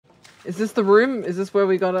Is this the room? Is this where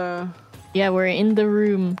we gotta... Yeah, we're in the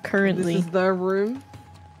room currently. This is the room?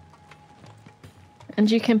 And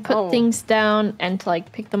you can put things down and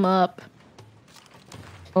like pick them up.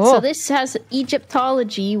 Oh. So this has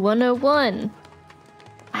Egyptology 101.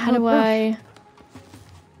 How do I...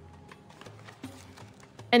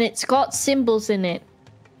 And it's got symbols in it.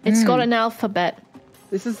 It's got an alphabet.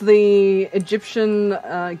 This is the Egyptian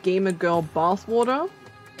gamer girl bathwater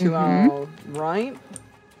to our right.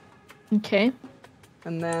 Okay.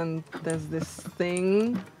 And then there's this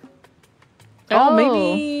thing. Oh,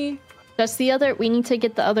 maybe... That's the other... We need to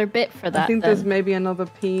get the other bit for that, I think then. there's maybe another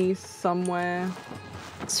piece somewhere.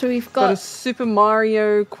 So we've Got a got... Super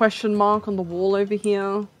Mario question mark on the wall over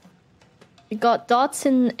here. We got dots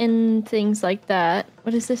in things like that.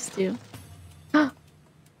 What does this do?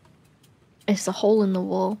 It's a hole in the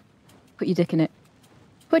wall. Put your dick in it.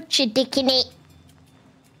 Put your dick in it.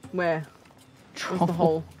 Where? Where's the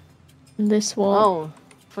hole? In this wall. Oh,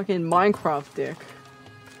 fucking Minecraft dick.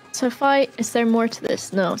 So if I... Is there more to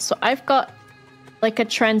this? No. So I've got like a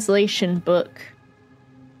translation book.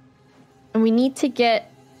 And we need to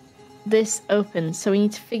get this open. So we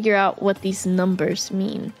need to figure out what these numbers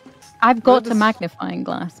mean. I've got a magnifying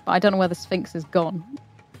glass, but I don't know where the Sphinx has gone.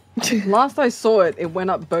 Last I saw it, it went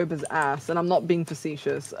up Boba's ass, and I'm not being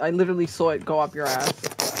facetious. I literally saw it go up your ass.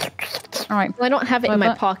 Alright. Well, I don't have it in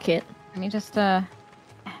my pocket. Let me just, Is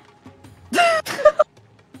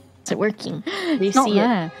it working? Do you not see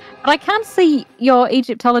there. it? But I can see your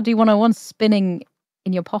Egyptology 101 spinning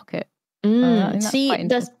in your pocket. I think that's See, quite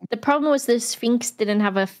interesting. the problem was the Sphinx didn't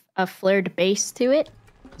have a flared base to it.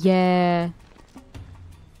 Yeah.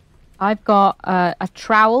 I've got a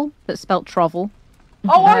trowel that's spelt trovel.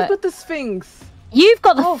 Oh, I put the Sphinx! You've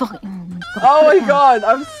got the fucking... Oh my god,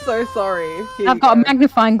 I'm so sorry. Here I've you got go. a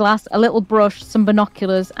magnifying glass, a little brush, some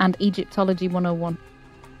binoculars, and Egyptology 101.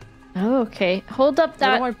 Oh, okay. Hold up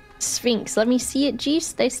Where that do Sphinx. Let me see it, G.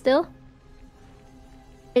 Stay still.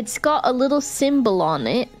 It's got a little symbol on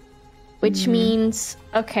it, which means...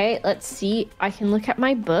 Okay, let's see. I can look at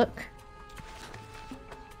my book.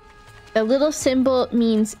 The little symbol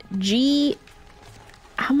means G...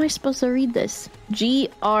 How am I supposed to read this?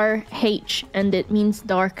 G-R-H, and it means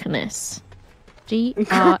darkness.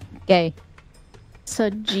 G-R... gay.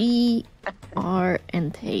 So G-R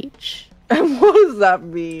and H. And what does that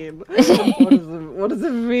mean? What does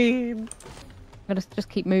it mean? I'm gonna just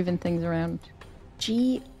keep moving things around.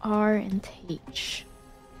 G-R and H.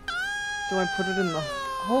 Do I put it in the...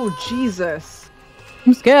 Oh, Jesus.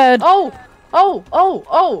 I'm scared. Oh! Oh! Oh!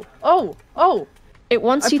 Oh! Oh! Oh! It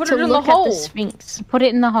wants I you put to it in the look at hole. the Sphinx. Put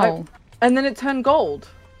it in the hole. And then it turned gold.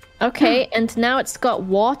 Okay, and now it's got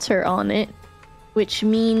water on it, which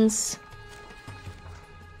means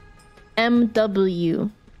MW.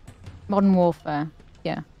 Modern Warfare.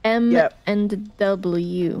 Yeah. M Yep. and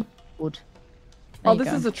W. Wood. Oh,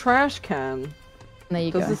 this is a trash can. There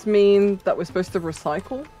you Does go. this mean that we're supposed to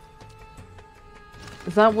recycle?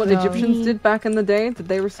 Is that what No. Egyptians did back in the day? Did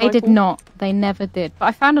they recycle? They did not. They never did. But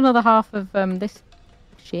I found another half of this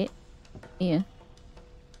shit here.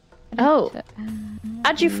 Oh.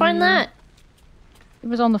 How'd you find that? It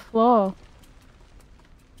was on the floor.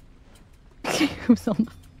 It was on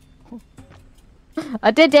the floor.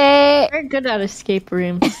 I did it! We're good at escape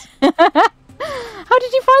rooms. How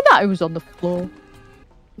did you find that? It was on the floor.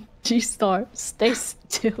 G-Star, stay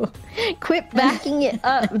still. Quit backing it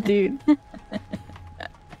up, dude.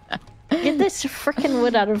 Get this freaking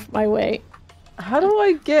wood out of my way. How do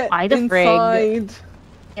I get Why the frig? inside?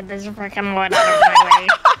 Get this freaking wood out of my way.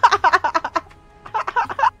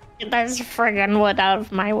 Get this friggin' wood out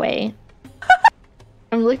of my way.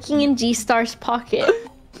 I'm looking in G-Star's pocket.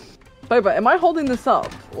 Boba, am I holding this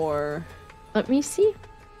up? Or... Let me see.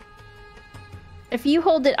 If you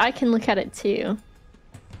hold it, I can look at it too.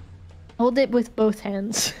 Hold it with both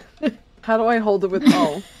hands. How do I hold it with...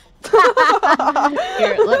 Oh.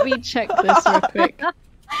 Here, let me check this real quick.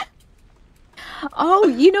 Oh,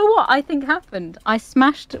 you know what I think happened? I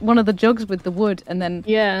smashed one of the jugs with the wood and then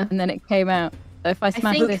it came out. So if I I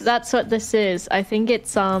smash think this... that's what this is. I think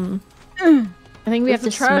it's I think we have to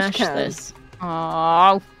It's a trash smash can. this.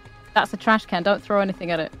 Oh, that's a trash can. Don't throw anything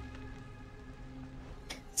at it.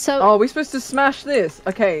 So Oh, we're supposed to smash this.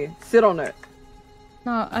 Okay, sit on it.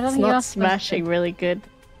 No, I don't it's think you're not supposed to. smashing really good.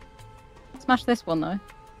 Smash this one though.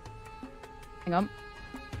 Hang on.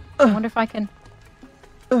 I wonder if I can.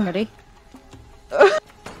 Ready?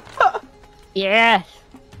 Yes.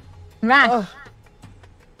 Smash.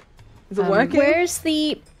 Is it working? Where's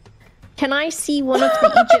the... Can I see one of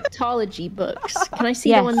the Egyptology books? Can I see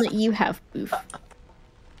Yes. the one that you have, Bouphe? There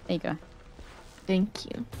you go. Thank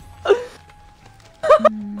you.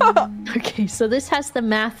 Okay, so this has the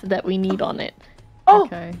math that we need on it. Oh,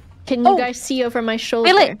 Okay. Can you guys see over my shoulder?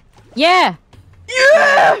 Really? Yeah.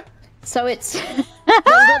 yeah! So it's the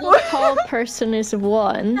little tall person is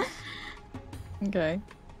 1, Okay.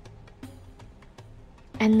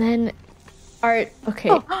 and then okay.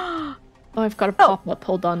 Oh, I've got a pop-up.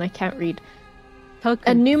 Hold on, I can't read. A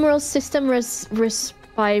Token. numeral system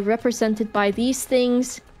represented by these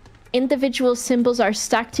things. Individual symbols are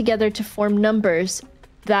stacked together to form numbers.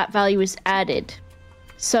 That value is added.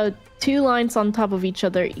 So 2 lines on top of each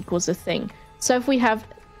other equals a thing. So if we have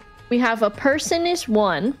a person is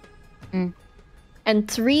 1, and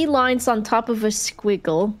 3 lines on top of a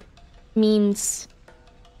squiggle means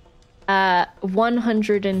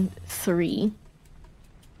 103.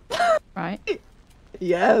 Right.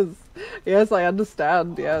 Yes. Yes, I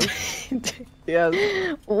understand. Yes. Yes.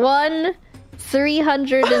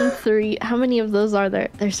 303. How many of those are there?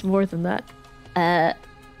 There's more than that.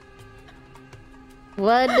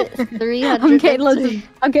 300.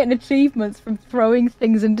 I'm getting achievements from throwing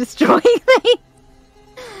things and destroying things.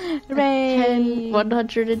 Hooray!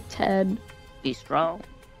 110. Be strong.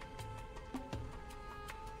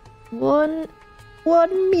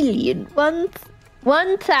 1,000,000.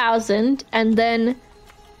 1,000, and then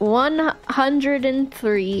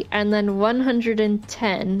 103, and then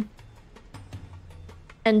 110,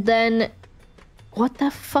 and then what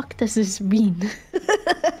the fuck does this mean?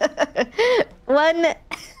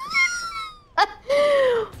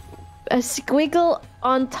 A squiggle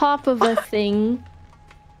on top of a thing,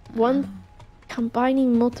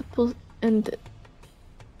 combining multiple and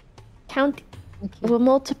count. We'll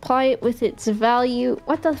multiply it with its value.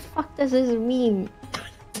 What the fuck does this mean?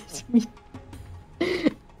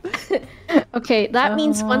 Okay, that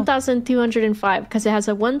means 1,205 because it has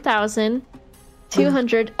a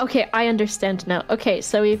 1,200. Okay, I understand now. Okay,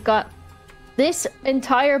 so we've got this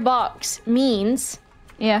entire box means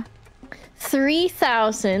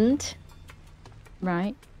 3,000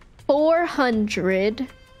 Right.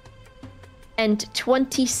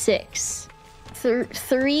 426.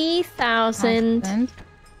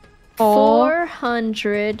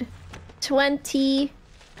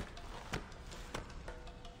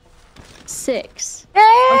 Yay!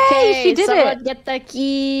 Okay, She did someone it. get the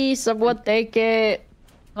key. Someone take it.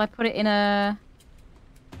 Will I put it in a?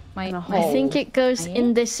 In a I hole. think it goes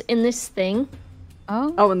in this thing.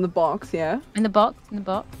 Oh. Oh, in the box, yeah. In the box. In the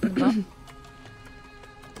box. In the box.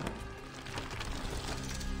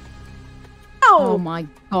 Oh my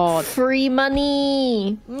god. Free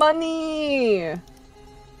money. Money!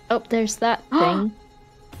 Oh, there's that thing.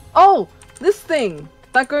 Oh, this thing.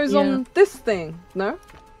 That goes Yeah. on this thing. No?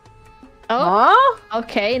 Oh, Huh?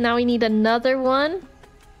 okay. Now we need another one.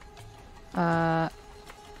 Uh.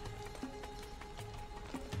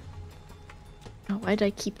 Oh, why did I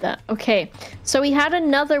keep that? Okay, so we had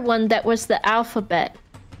another one that was the alphabet.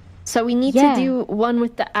 So we need to do one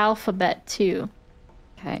with the alphabet too.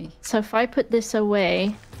 Okay. So if I put this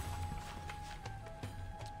away,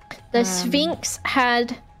 the Sphinx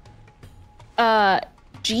had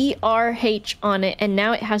GRH on it, and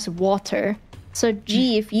now it has water. So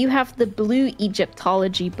G, if you have the blue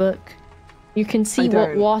Egyptology book, you can see what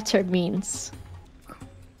don't. water means.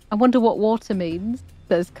 I wonder what water means.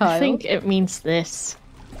 Says Kyle. I think it means this.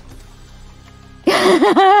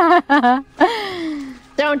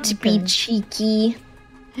 Don't be cheeky.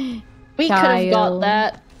 We could have Kyle. got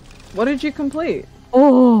that. What did you complete?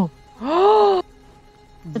 Oh, Oh!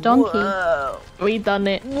 the donkey. Whoa! We done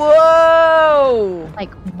it. Whoa!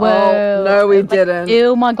 Like whoa. Oh, no, we didn't.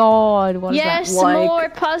 Oh my god. What is Yes, Like- more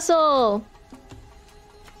puzzle.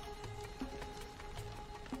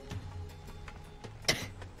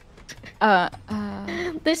 that?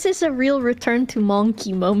 This is a real return to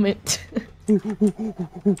monkey moment.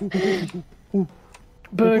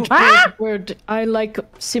 Bird, bird, bird. I like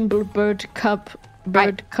symbol bird cup.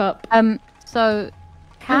 Bird cup. So,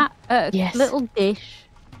 cat. Yes. Little dish.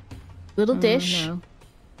 Little dish.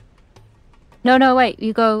 No, wait.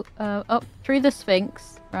 You go up through the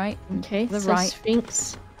Sphinx, right? Okay, To the so right.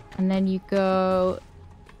 Sphinx. And then you go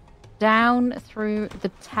down through the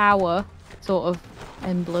tower sort of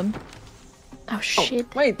emblem. Oh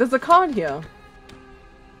shit. Wait, there's a card here.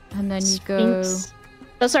 And then you go. Sphinx.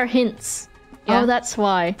 Those are hints. Yeah. Oh, that's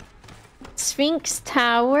why. Sphinx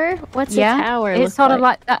Tower? What's Yeah, a tower? it's look sort of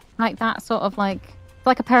like that sort of like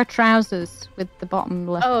a pair of trousers with the bottom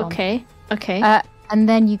left Oh, on. okay. Okay. And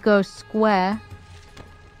then you go square.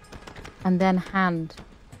 And then hand.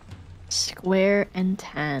 Square and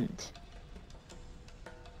hand.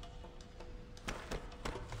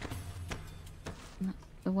 That's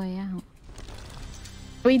the way out.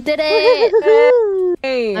 We did it!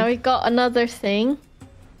 Now we got another thing.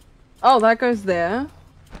 Oh, that goes there.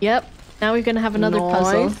 Yep. Now we're gonna have another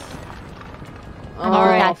puzzle. Nice. And Oh,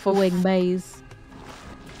 that for wing maze.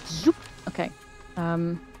 Zoop. Okay.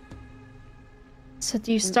 So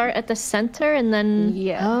do you start at the center and then?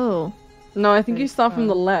 Yeah. Oh. No, I think you start from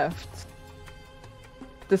the left.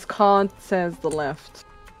 This card says the left.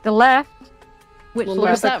 The left. Which Well, What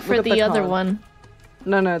left? was that for look at the the other card. one?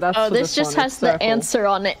 No, that's Oh, for this just one. has It's the circle. answer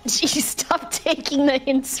on it. Gee, stop taking the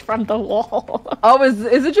hints from the wall. Oh, is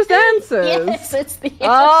it just answers? Yes, it's the answer.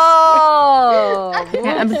 Oh!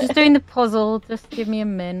 Yeah, I'm just doing the puzzle. Just give me a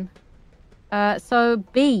min. So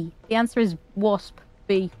B. The answer is wasp.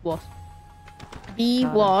 B. Wasp. B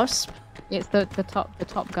wasp. It's the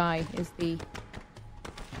top guy is the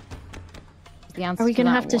answer. Are we to gonna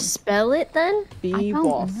that have to one. spell it then? I Bee don't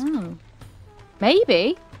wasp. know.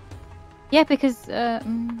 Maybe. Yeah, because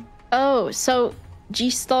Oh, so G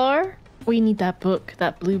star. We need that book,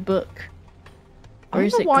 that blue book. I Where don't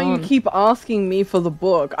is know it why gone? you keep asking me for the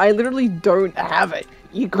book. I literally don't have it.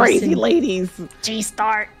 You crazy Listen. ladies. G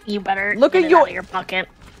star. You better Look get at it your- out of your pocket.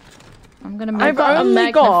 I'm gonna I've move on. A only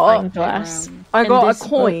magnifying got- glass. I And got a this book.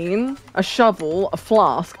 coin, a shovel, a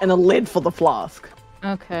flask, and a lid for the flask.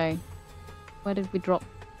 Okay. Where did we drop?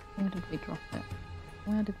 Where did we drop it?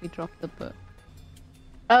 Where did we drop the book?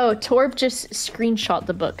 Oh, Torb just screenshot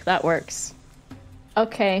the book. That works.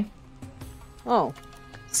 Okay. Oh.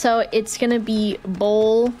 So it's gonna be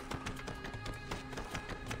bowl.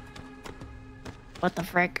 What the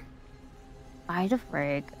frick? Why the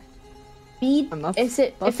frig? B. And that's- Is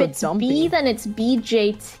it? that's If a it's dumpy. B, then it's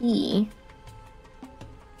BJT.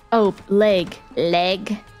 Oh, leg,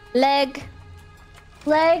 leg, leg,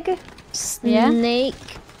 leg. Yeah? Snake.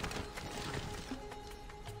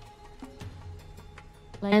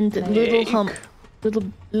 And little hump.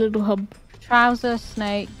 Little hump. Trouser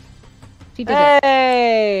snake. She did it.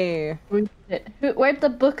 Hey! Where'd the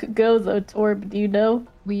book go though, Torb? Do you know?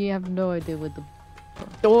 We have no idea what the.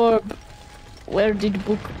 Torb, where did the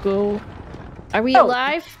book go? Are we Oh.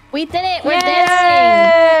 alive? We did it! We're Yay!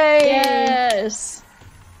 dancing! Yes!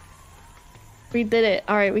 We did it.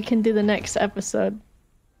 Alright, we can do the next episode.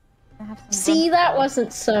 I have some See, run- that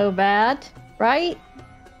wasn't so bad, right?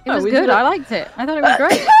 It was we good. did it. I liked it. I thought it was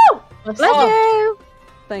great. Oh,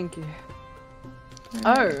 thank you.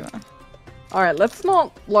 Oh. Alright, let's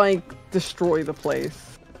not, like, destroy the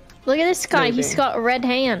place. Look at this guy. He's Maybe. got a red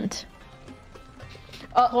hand.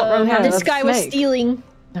 What red hand? This That's guy was snake. stealing.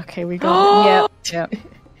 Okay, we got it. Yep.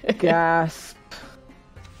 Yep. Gasp.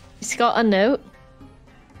 He's got a note.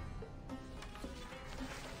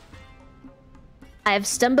 I have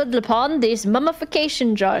stumbled upon these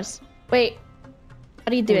mummification jars. Wait, how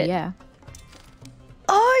do you do Oh, it? yeah.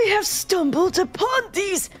 I have stumbled upon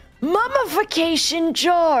these mummification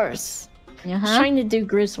jars. I was trying to do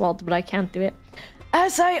Griswold, but I can't do it.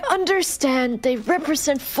 As I understand, they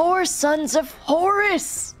represent 4 sons of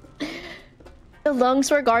Horus. The lungs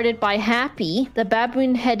were guarded by Happy, the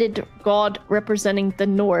baboon-headed god representing the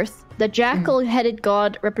north, the jackal-headed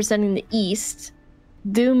god representing the east,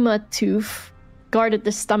 Dumatooth guarded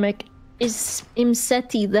the stomach,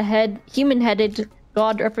 Imseti, the human-headed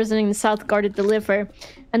god representing the south, guarded the liver,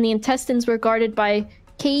 and the intestines were guarded by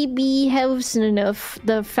KB Hevsnunuf,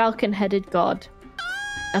 the falcon-headed god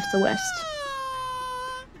of the west.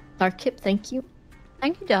 Darkip, thank you.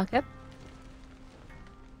 Thank you, Darkup.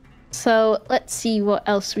 So let's see what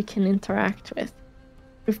else we can interact with.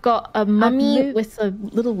 We've got a mummy moved- with a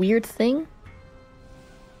little weird thing.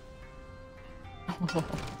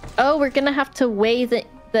 Oh, we're gonna have to weigh the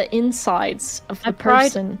insides of the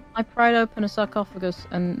person. I pried open a sarcophagus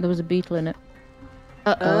and there was a beetle in it.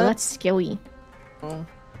 Uh-oh, that's scary.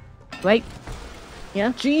 Wait.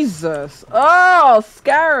 Jesus. Oh,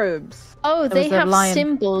 scarabs. Oh, There they was a have lion.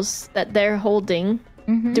 symbols that they're holding.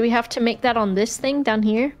 Mhm. Do we have to make that on this thing down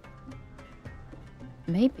here?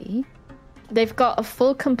 Maybe. They've got a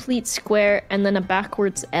full complete square and then a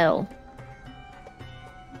backwards L.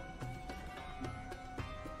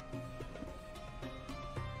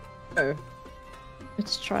 Oh,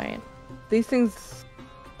 Let's try it. these things.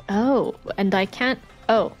 Oh, and I can't.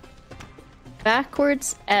 Oh.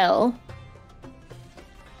 Backwards L.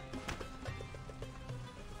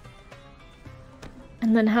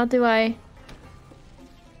 And then how do I.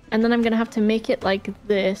 And then I'm gonna have to make it like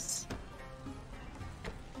this.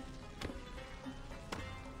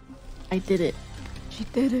 I did it. She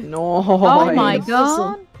did it. No. Oh my Nice.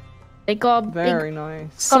 god. They got a Very big nice.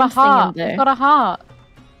 It's got a something heart. in there. It's got a heart.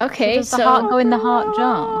 Okay, Does the heart so go in the heart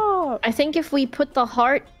jar? I think if we put the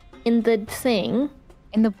heart in the thing,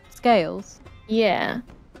 In the scales? yeah.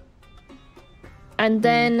 And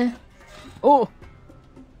then Oh,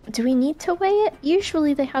 Do we need to weigh it?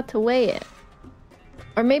 Usually they had to weigh it.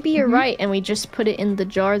 Or maybe you're right and we just put it in the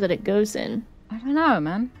jar that it goes in. I don't know,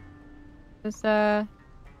 man. Because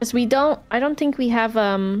we don't... I don't think we have,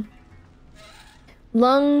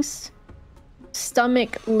 lungs,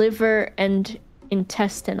 stomach, liver, and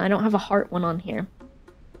intestine. I don't have a heart one on here.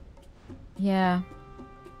 Yeah.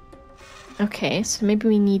 Okay, so maybe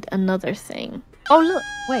we need another thing. Oh, look.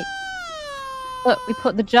 Wait. Look, we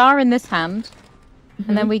put the jar in this hand.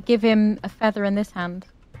 And then we give him a feather in this hand.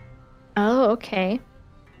 Oh, okay.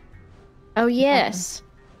 Oh, yes.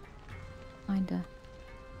 Kinda.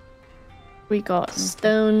 We got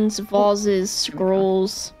stones, vases,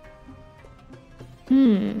 scrolls.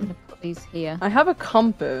 I'm gonna put these here. I have a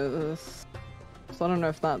compass, so I don't know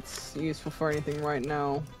if that's useful for anything right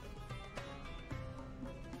now.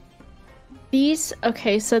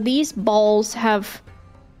 Okay, so these balls have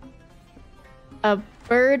a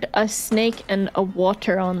bird, a snake, and a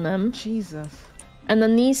water on them. Jesus. And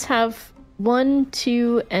then these have 1,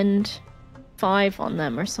 2, and 5 on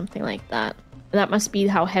them, or something like that. That must be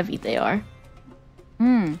how heavy they are.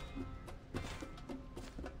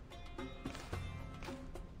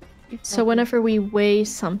 So whenever we weigh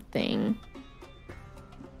something...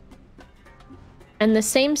 And the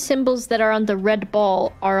same symbols that are on the red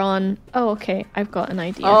ball are on... Oh, okay, I've got an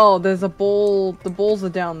idea. Oh, there's a ball. The balls are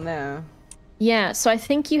down there. Yeah, so I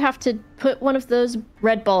think you have to put one of those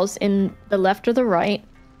red balls in the left or the right,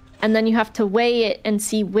 and then you have to weigh it and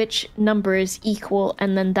see which number is equal,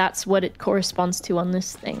 and then that's what it corresponds to on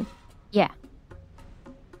this thing. Yeah.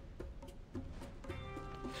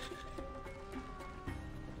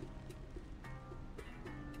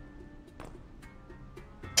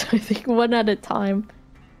 So I think one at a time,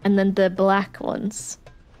 and then the black ones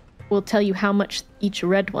will tell you how much each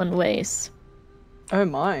red one weighs. Oh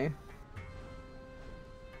my.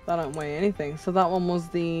 That don't weigh anything. So that one was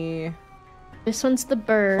the... This one's the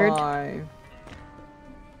bird.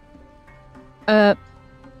 5.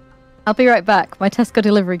 I'll be right back. My Tesco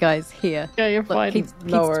delivery guy's here. Yeah, you're fine. He's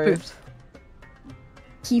No worries. spooked.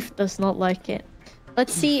 Keith does not like it.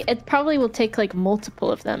 Let's see, it probably will take like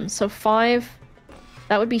multiple of them. So 5,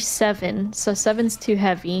 that would be 7. So 7's too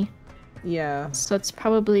heavy. Yeah. So it's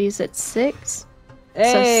probably, is it 6?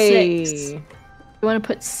 Hey! So 6. You want to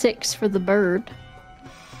put 6 for the bird.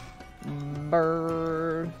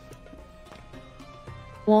 Bird.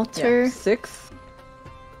 Water. Yeah, 6.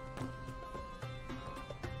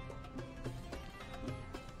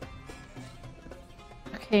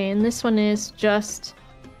 Okay, and this one is just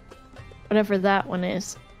whatever that one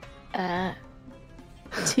is.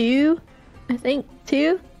 2, I think.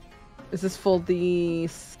 2 Is this for the...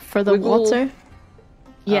 for the Wiggle? water.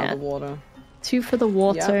 Yeah, the water. 2 for the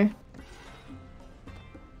water.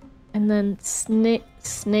 And then snake.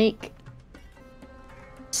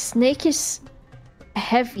 Snake is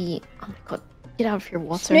heavy. Oh my god, get out of your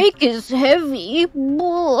water. Snake is heavy.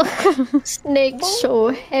 Snake's so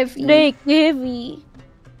heavy. Snake heavy.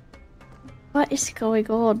 What is going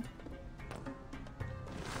on?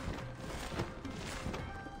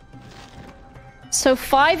 So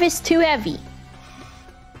 5 is too heavy.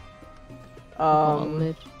 How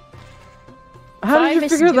did 5 you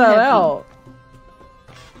is figure too that heavy. out?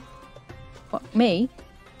 What, me?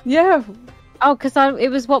 Yeah. Oh, because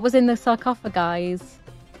it was what was in the sarcophagi.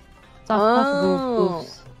 Oh.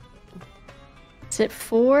 Is it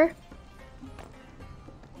 4?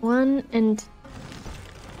 1 and...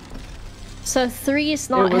 So 3 is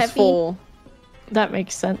not it was heavy. 4. That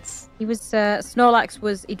makes sense. He was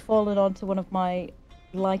Snorlax he'd fallen onto one of my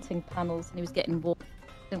lighting panels and he was getting warm.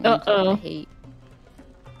 Didn't want him to get the heat.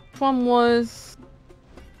 Which one was...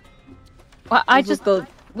 Well,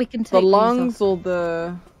 we can take the these lungs off. or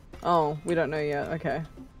the... Oh, we don't know yet. Okay.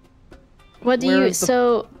 What do Where you... is the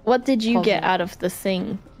So, what did you get puzzle? out of the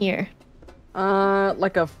thing here?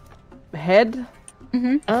 Like a head?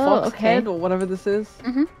 Oh, Fox okay. head or whatever this is.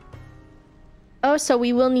 Oh, so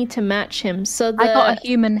we will need to match him. So the I got a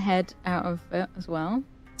human head out of it as well.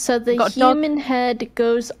 So the got a dog. human head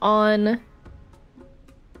goes on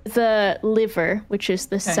the liver, which is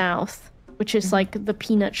the south, which is like the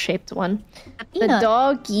peanut-shaped one. The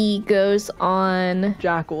doggy goes on...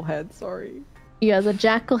 Jackal head, sorry. Yeah, the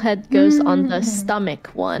jackal head goes on the stomach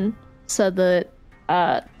one. So the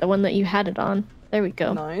one that you had it on. There we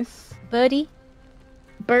go. Nice. Birdie.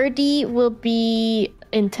 Birdie will be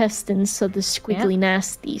intestines, so the squiggly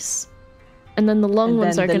nasties. And then the long And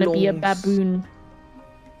ones then are the going to be a lungs. baboon.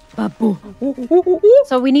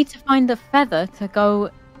 So we need to find the feather to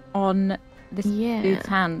go on this Yeah. dude's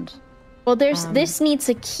hand. Well, this needs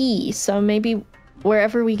a key, so maybe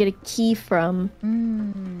wherever we get a key from.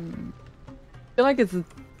 I feel like it's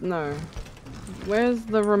No. Where's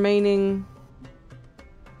the remaining...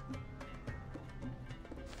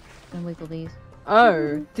 And wiggle these.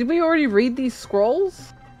 Oh, did we already read these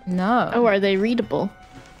scrolls? No. Oh, are they readable?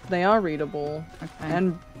 They are readable. Okay.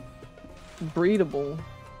 And breedable.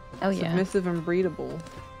 Oh yeah. Submissive and breedable.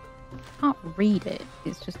 Can't read it.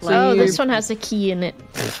 It's just So like. Oh, you- this one has a key in it.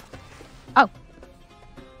 Oh.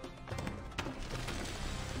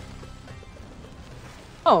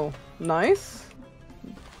 Oh, nice.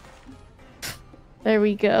 There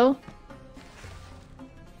we go.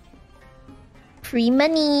 Free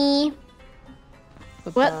money.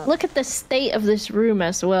 What's What? that? Look at the state of this room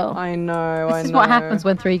as well. I know, I know. This is what happens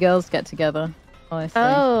when 3 girls get together. Honestly.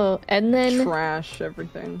 Oh, and then Trash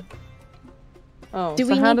everything. Oh, do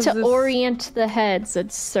so we how need does to this... orient the heads a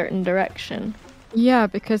certain direction? Yeah,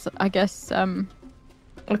 because I guess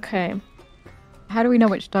Okay. how do we know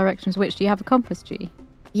which direction's which? Do you have a compass, G?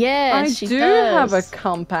 Yeah, I she do does. have a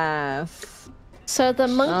compass. So the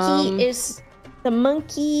monkey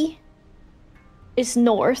is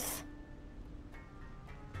north.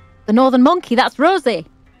 The northern monkey. That's Rosie.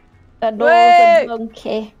 The Wait! northern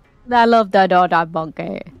monkey. I love the northern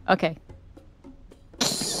monkey. Okay.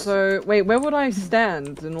 So, wait, where would I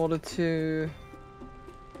stand in order to...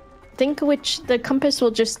 Think which the compass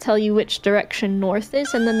will just tell you which direction north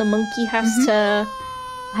is, and then the monkey has to.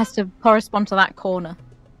 Has to correspond to that corner.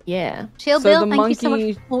 Yeah. Chill, So Bill. the Thank you so much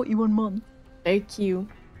monkey- for 41 months. Thank you.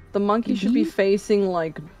 The monkey should be facing,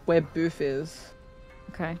 like, where Bouphe is.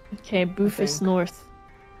 Okay. Okay, Bouphe is think. north.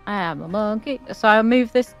 I am a monkey. So I'll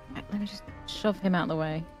move this. Let me just shove him out of the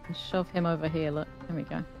way and shove him over here. Look. There we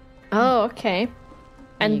go. Oh, okay. There you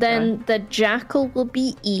And then the jackal will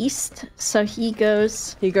be east, so he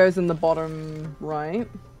goes He goes in the bottom right.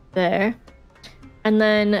 there. And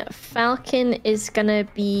then Falcon is gonna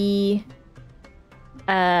be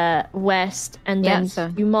west, and Yeah, then so-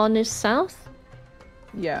 Humon is south.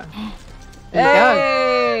 Yeah. There you go.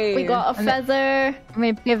 Hey! We got a And feather. Let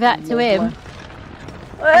me give that to him.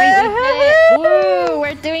 Woo!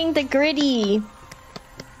 We're doing the gritty.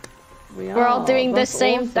 We're all doing the That's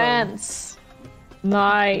same awesome. dance.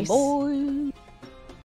 Nice. Boys.